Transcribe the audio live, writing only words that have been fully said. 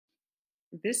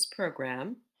This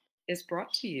program is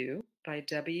brought to you by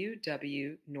W.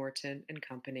 W. Norton and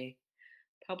Company,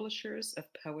 publishers of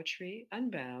Poetry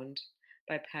Unbound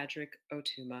by Padraig Ó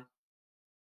Tuama.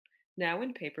 Now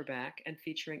in paperback and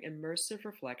featuring immersive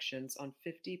reflections on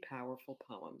 50 powerful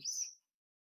poems.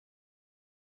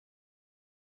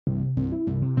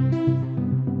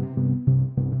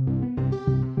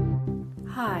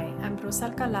 Hi, I'm Rosa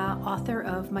Alcala, author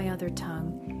of My Other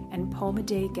Tongue and Poem a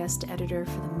Day guest editor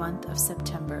for the month of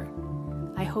September.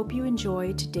 I hope you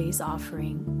enjoy today's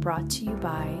offering brought to you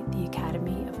by the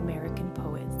Academy of American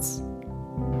Poets.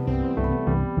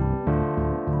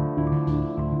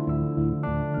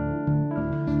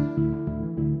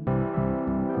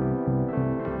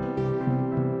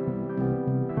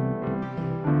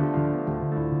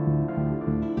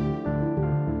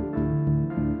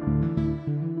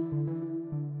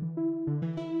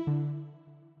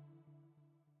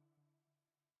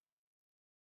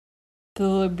 The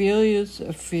Lobelias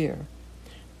of Fear.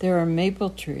 There are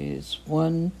maple trees,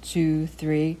 1, 2,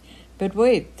 3, but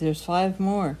wait, there's 5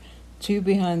 more, 2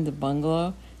 behind the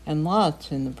bungalow, and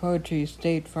lots in the Poetry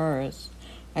State Forest.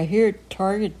 I hear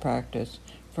target practice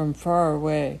from far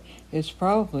away is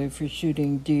probably for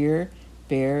shooting deer,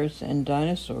 bears, and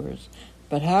dinosaurs,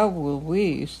 but how will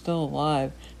we, still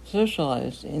alive,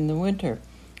 socialize in the winter?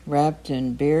 Wrapped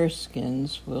in bear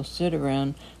skins, we'll sit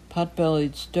around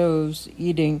pot-bellied stoves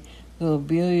eating the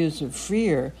lobelias of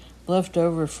fear left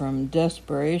over from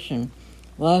desperation.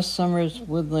 Last summer's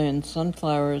woodland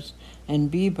sunflowers and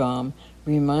bee balm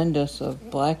remind us of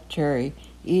black cherry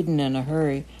eaten in a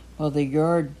hurry while the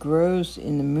yard grows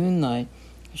in the moonlight,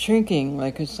 shrinking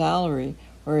like a salary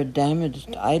or a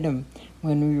damaged item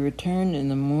when we return in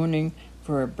the morning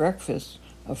for a breakfast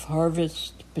of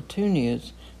harvest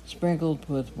petunias sprinkled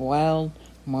with wild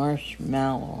marsh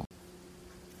mallow.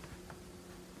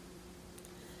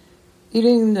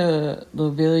 Eating the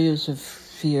lobelias of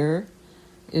fear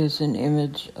is an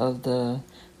image of the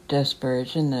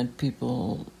desperation that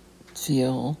people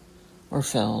feel or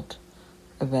felt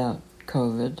about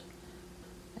COVID,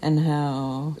 and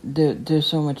how there's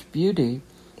so much beauty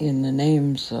in the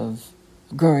names of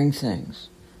growing things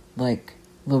like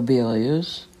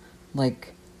lobelias,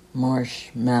 like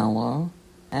marshmallow,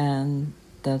 and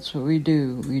that's what we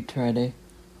do. We try to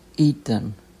eat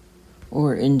them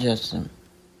or ingest them.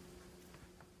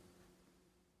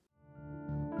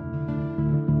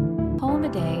 Poem a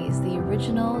Day is the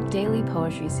original daily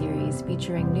poetry series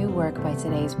featuring new work by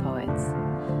today's poets.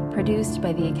 Produced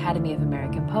by the Academy of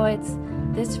American Poets,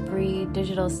 this free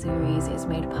digital series is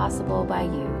made possible by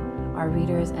you, our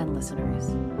readers and listeners.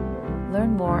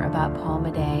 Learn more about Poem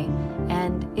a Day,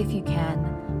 and if you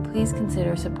can, please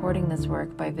consider supporting this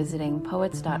work by visiting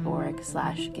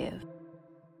poets.org/give.